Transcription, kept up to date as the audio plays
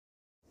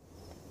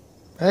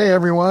Hey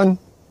everyone,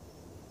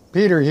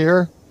 Peter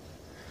here.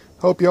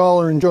 Hope you all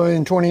are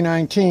enjoying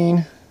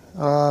 2019.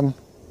 I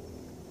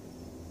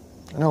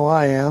know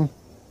I am.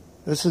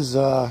 This is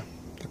the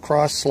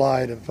cross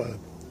slide of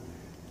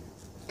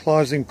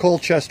Clausing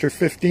Colchester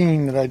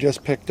 15 that I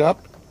just picked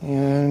up,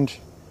 and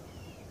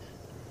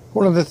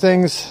one of the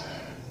things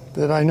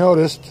that I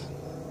noticed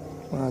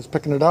when I was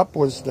picking it up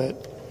was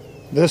that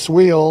this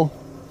wheel,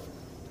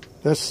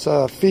 this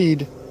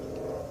feed,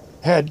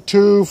 had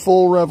 2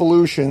 full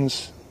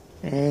revolutions.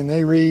 And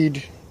they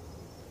read,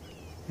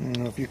 I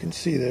don't know if you can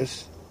see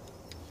this,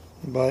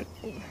 but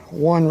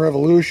 1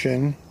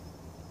 revolution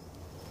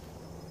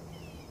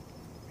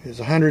is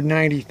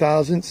 190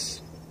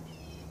 thousandths,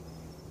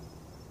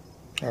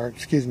 or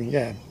excuse me,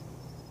 yeah,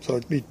 so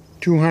it'd be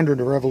 200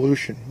 a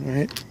revolution,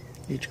 right?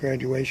 Each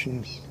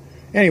graduation.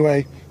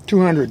 Anyway,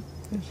 200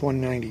 is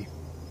 190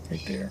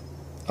 right there.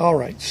 All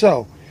right,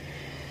 so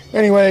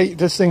anyway,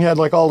 this thing had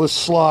like all this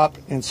slop,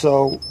 and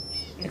so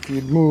if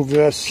you'd move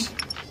this,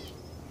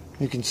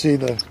 you can see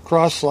the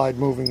cross slide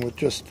moving with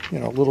just,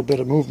 a little bit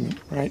of movement,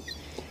 right?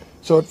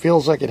 So it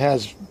feels like it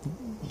has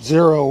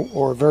 0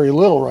 or very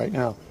little right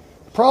now.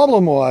 The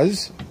problem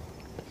was,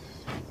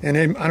 and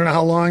I don't know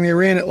how long they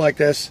ran it like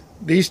this,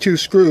 these 2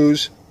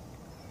 screws,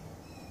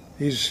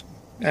 these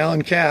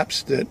Allen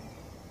caps that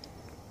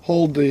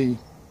hold the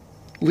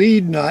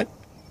lead nut,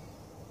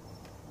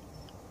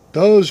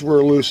 those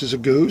were loose as a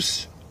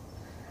goose.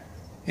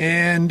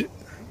 And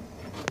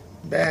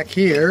back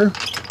here,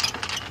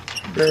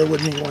 bear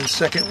with me 1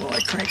 second while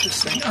I crank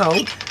this thing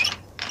out.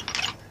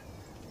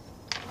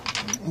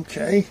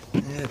 Okay,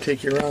 and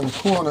take you around the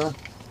corner.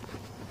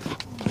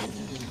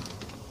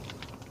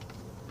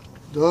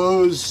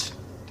 Those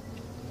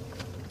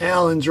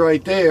Allens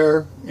right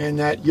there and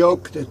that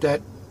yoke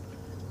that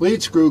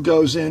lead screw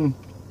goes in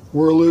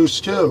were loose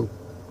too.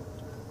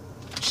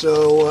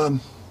 So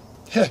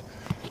it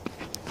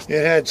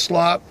had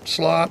slop,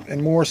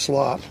 and more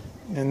slop.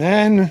 And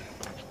then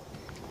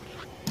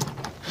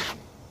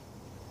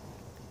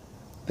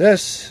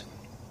this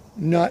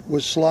nut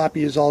was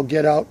sloppy as all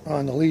get out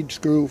on the lead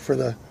screw for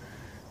the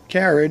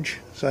carriage,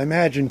 so I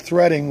imagine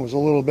threading was a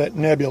little bit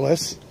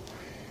nebulous.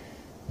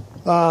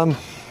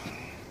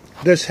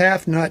 This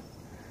half nut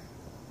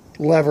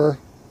lever,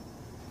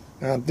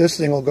 this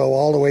thing will go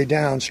all the way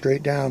down,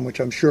 straight down, which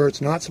I'm sure it's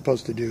not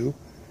supposed to do.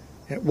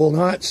 It will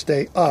not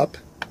stay up.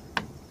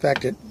 In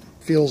fact, it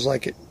feels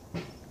like it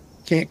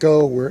can't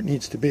go where it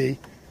needs to be.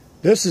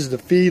 This is the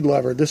feed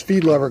lever. This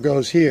feed lever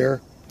goes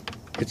here.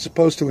 It's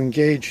supposed to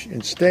engage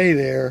and stay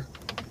there,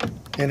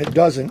 and it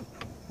doesn't.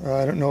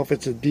 I don't know if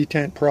it's a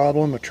detent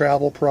problem, a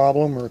travel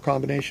problem, or a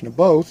combination of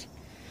both.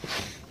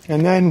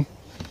 And then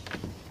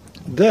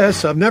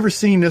this, I've never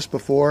seen this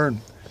before.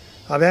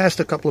 I've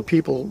asked a couple of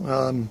people.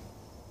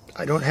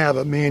 I don't have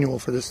a manual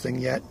for this thing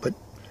yet, but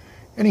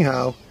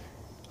anyhow,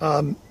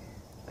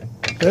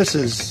 this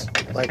is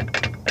like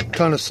a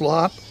ton of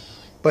slop.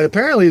 But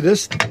apparently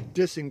this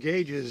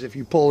disengages if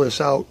you pull this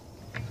out.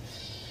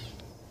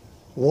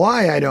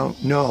 Why, I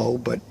don't know,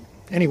 but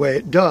anyway,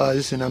 it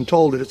does, and I'm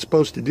told that it's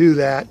supposed to do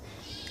that.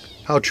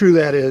 How true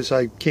that is,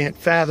 I can't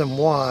fathom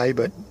why,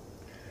 but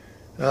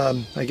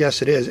I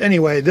guess it is.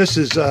 Anyway, this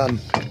is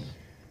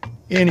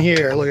in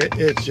here. Look,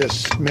 it's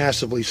just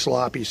massively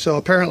sloppy. So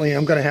apparently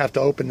I'm going to have to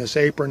open this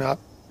apron up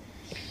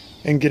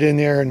and get in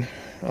there and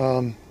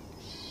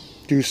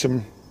do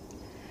some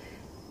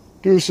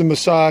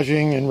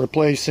massaging and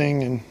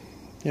replacing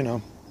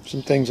and,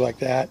 some things like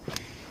that.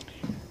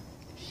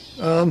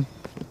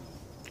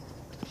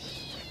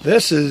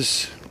 This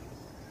is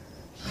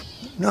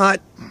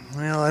not,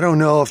 well, I don't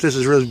know if this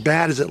is as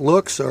bad as it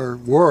looks or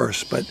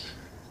worse, but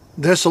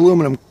this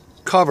aluminum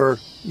cover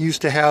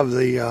used to have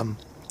the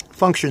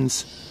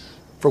functions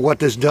for what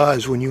this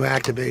does when you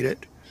activate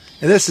it.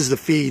 And this is the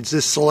feeds.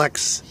 This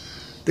selects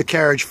the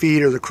carriage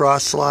feed or the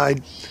cross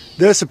slide.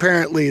 This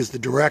apparently is the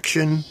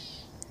direction.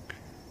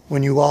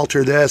 When you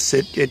alter this,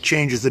 it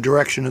changes the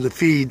direction of the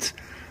feeds.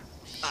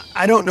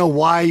 I don't know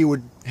why you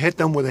would hit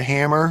them with a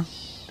hammer.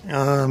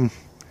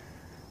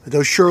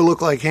 Those sure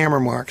look like hammer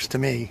marks to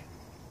me.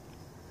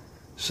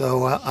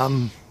 So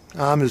I'm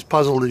as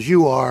puzzled as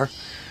you are.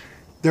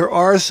 There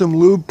are some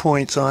lube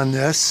points on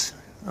this.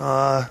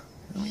 Let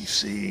me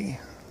see.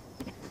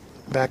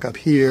 Back up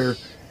here.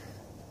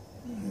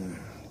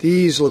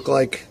 These look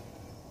like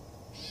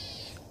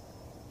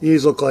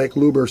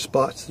luber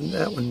spots.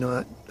 That one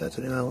not. That's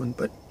an Allen,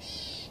 but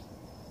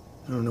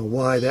I don't know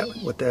why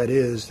what that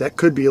is. That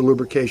could be a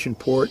lubrication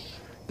port.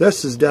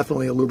 This is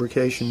definitely a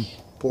lubrication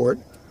port.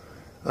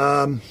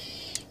 But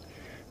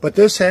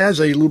this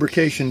has a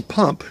lubrication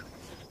pump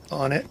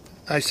on it.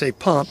 I say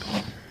pump.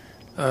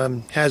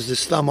 Has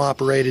this thumb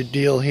operated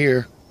deal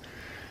here.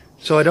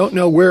 So I don't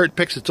know where it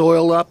picks its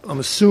oil up. I'm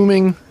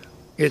assuming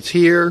it's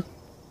here.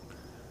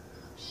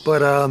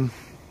 But I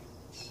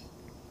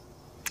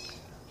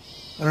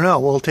don't know.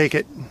 We'll take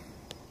it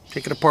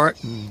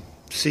apart and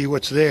see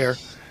what's there.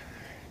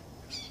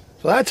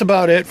 So that's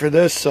about it for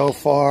this so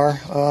far.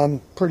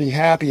 I'm pretty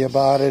happy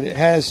about it. It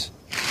has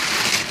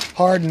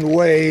hardened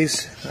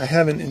ways. I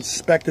haven't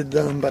inspected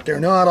them, but they're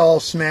not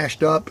all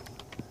smashed up.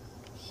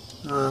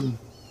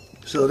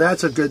 So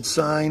that's a good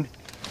sign.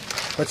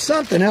 But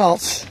something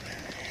else,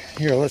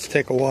 here, let's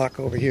take a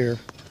walk over here.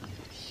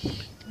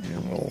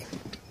 And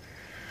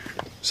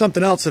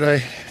something else that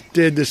I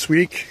did this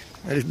week,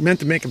 I meant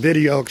to make a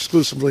video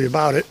exclusively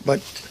about it,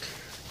 but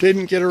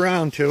didn't get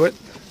around to it.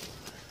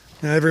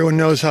 Now, everyone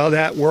knows how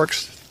that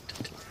works.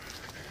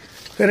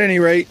 At any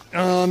rate,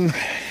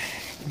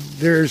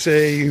 there's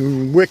a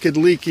wicked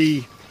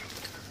leaky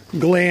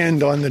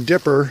gland on the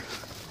dipper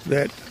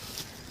that,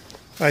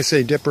 I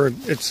say dipper,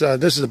 it's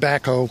this is a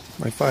backhoe,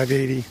 my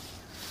 580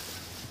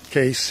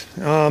 case.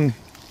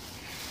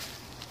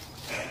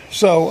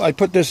 So I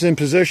put this in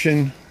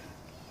position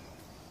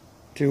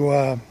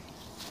to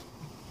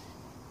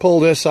pull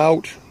this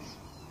out,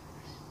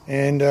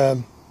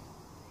 and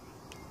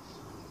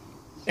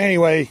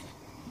anyway,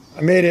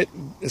 I made it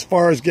as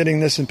far as getting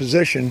this in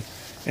position.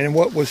 And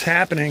what was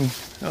happening,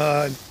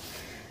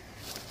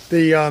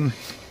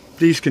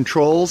 these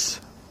controls,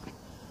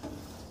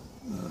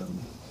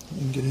 you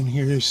can get in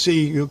here to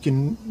see, you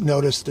can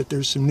notice that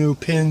there's some new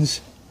pins,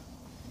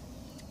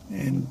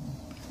 and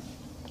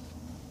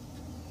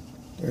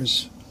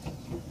there's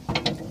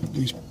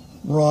these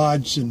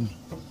rods and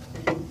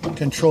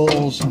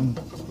controls, and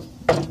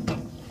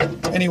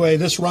anyway,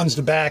 this runs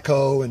the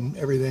backhoe and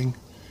everything.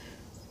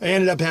 I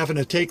ended up having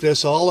to take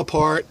this all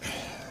apart,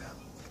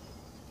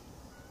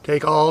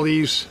 take all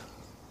these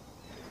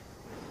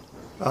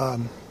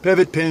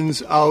pivot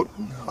pins out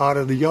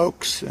of the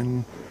yokes,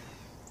 and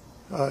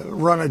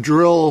run a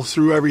drill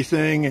through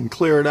everything and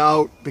clear it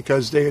out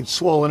because they had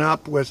swollen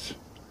up with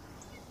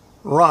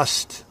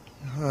rust.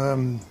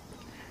 And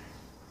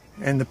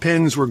the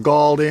pins were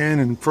galled in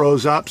and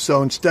froze up,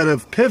 so instead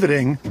of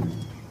pivoting,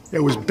 it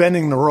was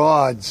bending the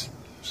rods.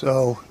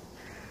 So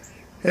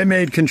it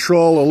made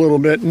control a little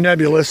bit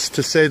nebulous,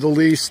 to say the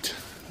least.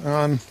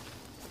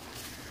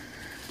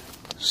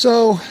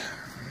 So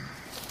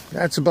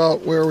that's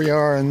about where we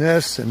are in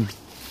this, and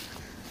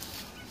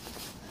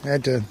I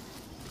had to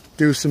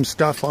do some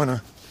stuff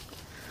on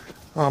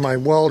my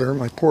welder,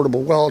 my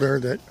portable welder,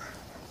 that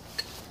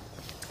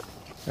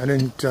I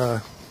didn't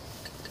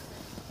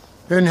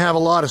have a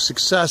lot of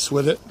success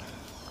with it.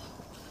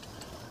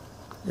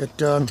 Let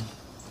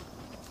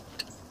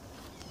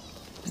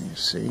me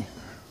see.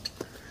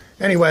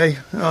 Anyway,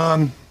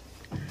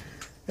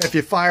 if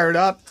you fire it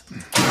up,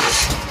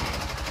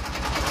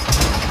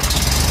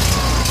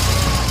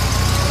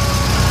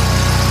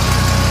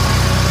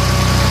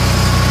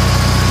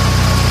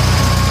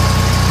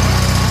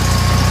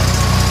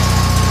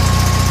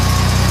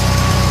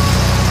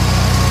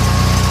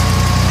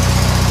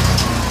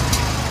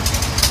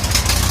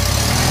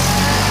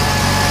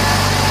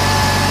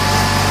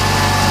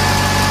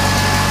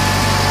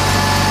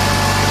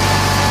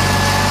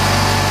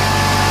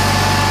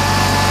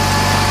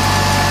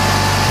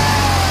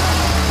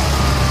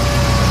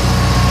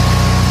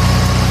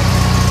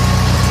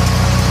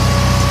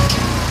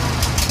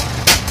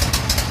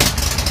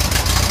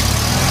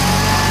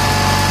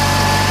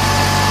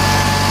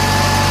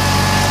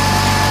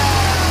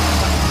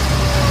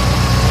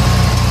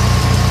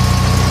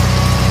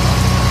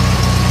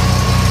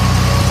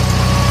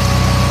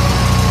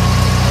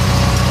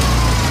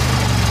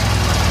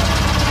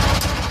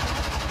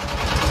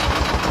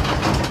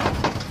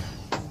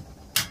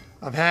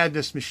 I've had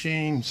this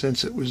machine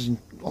since it was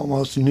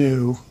almost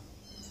new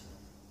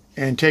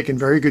and taken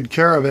very good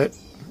care of it,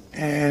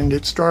 and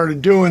it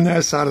started doing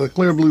this out of the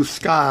clear blue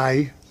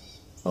sky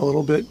a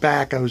little bit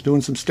back. I was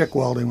doing some stick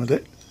welding with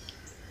it.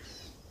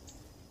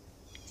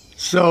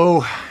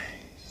 So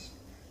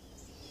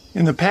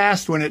in the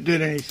past, when it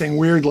did anything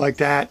weird like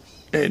that,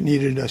 it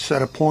needed a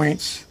set of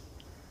points.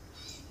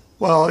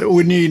 Well, it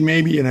would need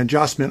maybe an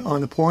adjustment on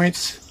the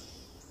points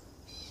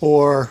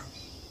or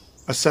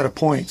a set of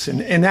points,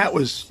 and that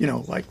was, you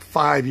know, like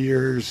 5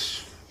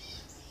 years,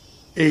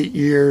 8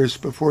 years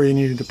before you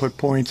needed to put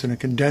points in a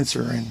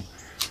condenser in.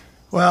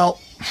 Well,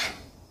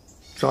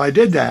 so I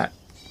did that,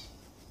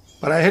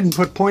 but I hadn't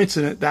put points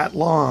in it that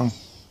long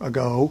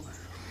ago,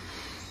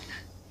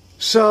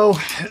 so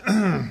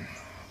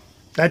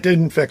that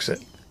didn't fix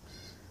it.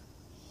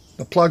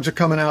 The plugs are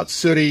coming out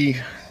sooty,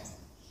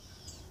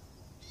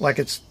 like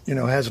it's, you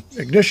know, has an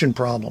ignition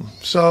problem.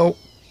 So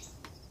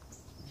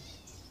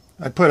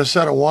I put a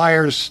set of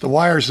wires, the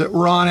wires that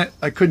were on it,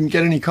 I couldn't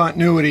get any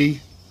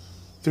continuity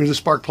through the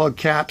spark plug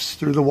caps,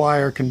 through the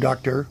wire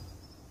conductor,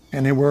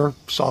 and they were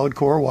solid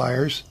core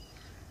wires.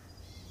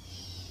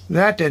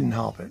 That didn't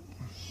help it.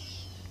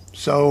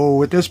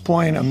 So at this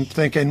point, I'm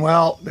thinking,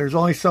 well, there's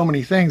only so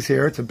many things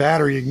here. It's a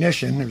battery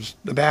ignition. There's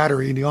the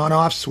battery, the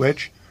on-off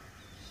switch,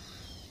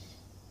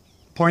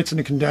 points in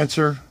the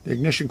condenser, the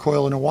ignition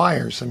coil, and the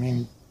wires. I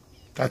mean,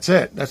 that's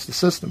it. That's the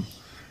system.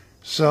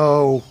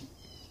 So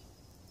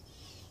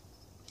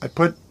I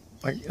put,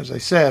 like as I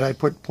said, I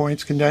put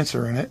points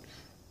condenser in it,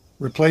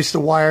 replaced the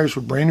wires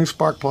with brand new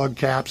spark plug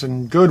caps,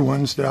 and good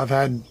ones that I've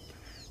had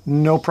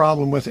no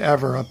problem with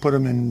ever. I put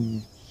them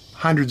in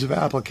hundreds of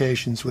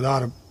applications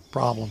without a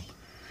problem.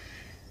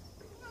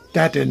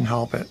 that didn't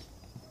help it.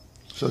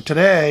 So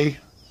today,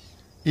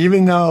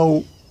 even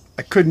though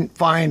I couldn't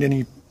find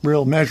any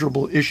real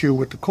measurable issue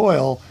with the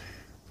coil,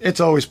 it's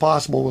always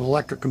possible with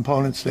electric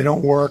components. They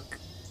don't work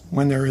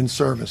when they're in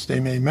service. They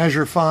may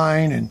measure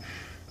fine and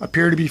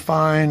appear to be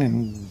fine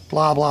and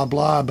blah, blah,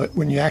 blah, but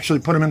when you actually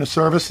put them into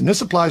service, and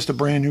this applies to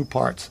brand new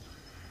parts,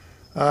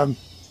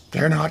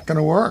 they're not going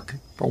to work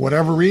for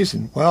whatever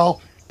reason.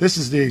 Well, this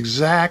is the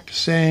exact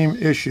same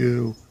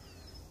issue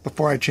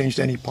before I changed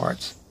any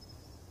parts.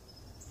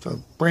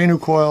 So brand new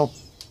coil,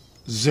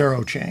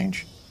 zero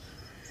change.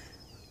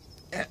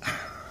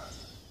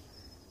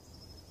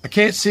 I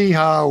can't see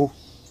how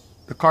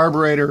the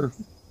carburetor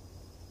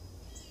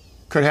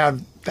could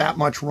have that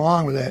much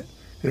wrong with it,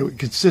 that it would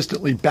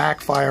consistently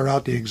backfire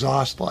out the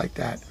exhaust like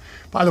that.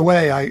 By the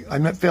way, I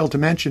failed to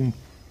mention,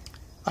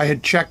 I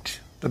had checked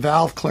the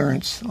valve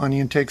clearance on the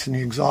intakes and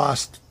the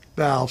exhaust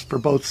valves for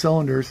both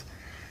cylinders,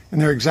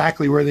 and they're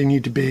exactly where they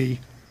need to be.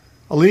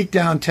 A leak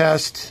down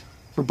test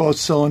for both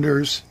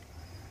cylinders.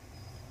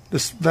 The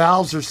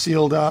valves are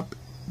sealed up.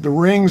 The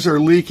rings are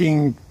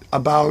leaking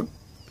about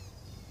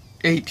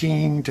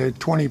 18 to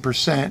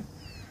 20%.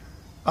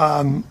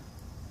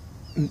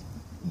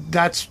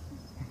 That's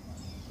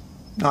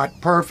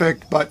not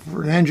perfect, but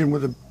for an engine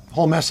with a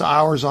whole mess of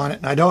hours on it,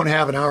 and I don't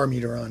have an hour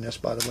meter on this,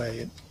 by the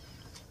way,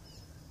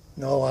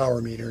 no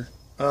hour meter.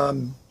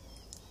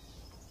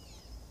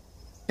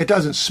 It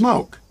doesn't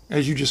smoke.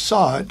 As you just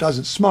saw, it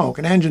doesn't smoke.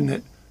 An engine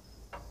that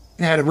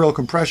had a real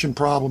compression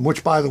problem,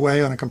 which, by the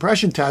way, on a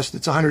compression test,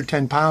 it's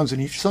 110 pounds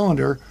in each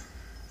cylinder.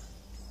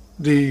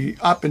 The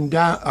up and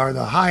down, or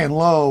the high and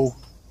low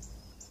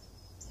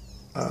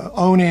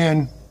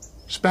Onan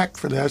spec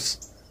for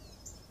this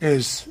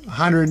is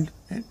 100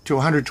 to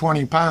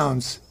 120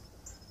 pounds.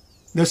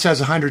 This has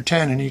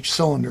 110 in each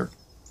cylinder.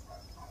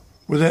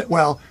 With it,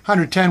 well,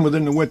 110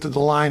 within the width of the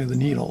line of the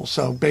needle,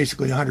 so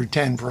basically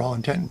 110 for all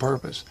intent and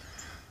purpose.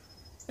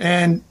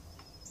 And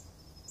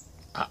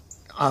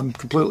I'm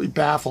completely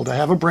baffled. I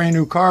have a brand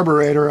new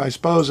carburetor. I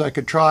suppose I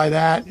could try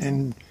that,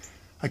 and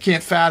I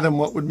can't fathom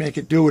what would make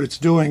it do what it's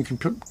doing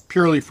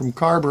purely from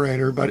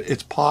carburetor, but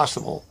it's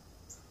possible.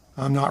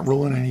 I'm not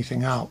ruling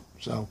anything out.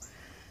 So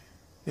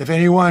if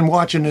anyone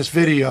watching this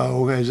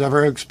video has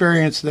ever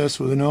experienced this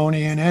with an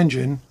Onan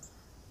engine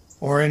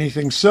or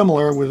anything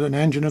similar with an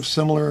engine of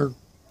similar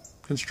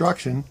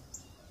construction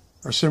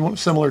or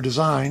similar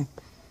design,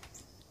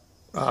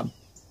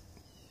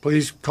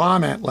 please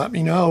comment. Let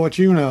me know what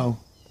you know.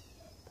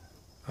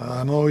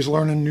 I'm always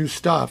learning new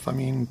stuff. I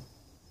mean,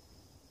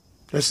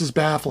 this is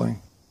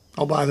baffling.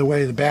 Oh, by the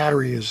way, the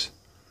battery is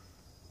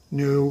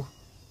new.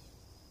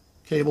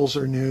 Cables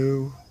are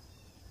new.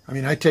 I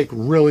mean, I take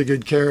really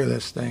good care of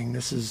this thing.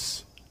 This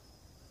is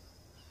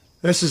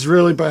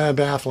really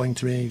baffling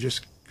to me,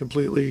 just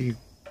completely.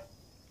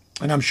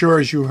 And I'm sure,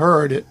 as you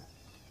heard,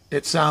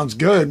 it sounds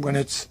good when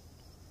it's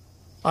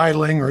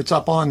idling or it's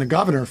up on the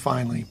governor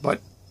finally.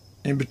 But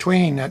in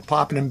between that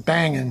popping and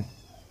banging,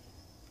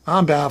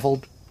 I'm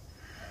baffled.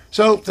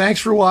 So thanks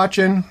for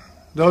watching.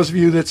 Those of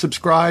you that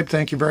subscribe,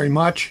 thank you very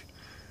much.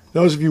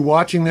 Those of you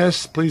watching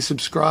this, please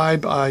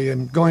subscribe. I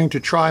am going to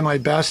try my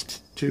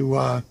best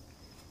to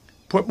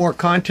put more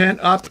content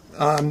up.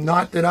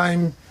 Not that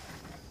I'm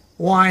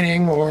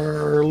whining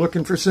or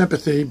looking for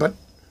sympathy, but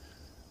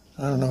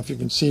I don't know if you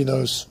can see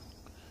those.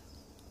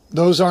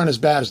 Those aren't as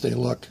bad as they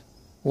look.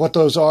 What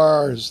those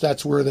are is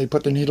that's where they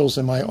put the needles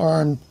in my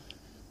arm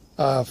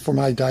for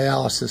my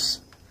dialysis.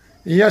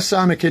 Yes,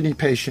 I'm a kidney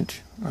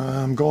patient.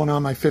 I'm going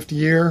on my 5th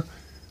year.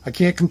 I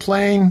can't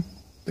complain.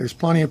 There's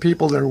plenty of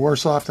people that are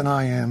worse off than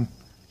I am.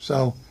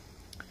 So,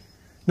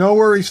 no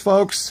worries,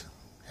 folks.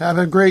 Have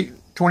a great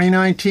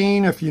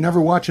 2019 if you never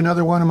watch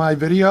another one of my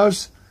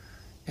videos.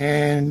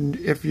 And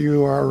if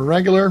you are a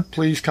regular,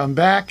 please come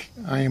back.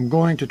 I am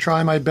going to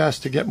try my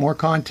best to get more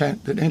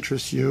content that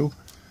interests you.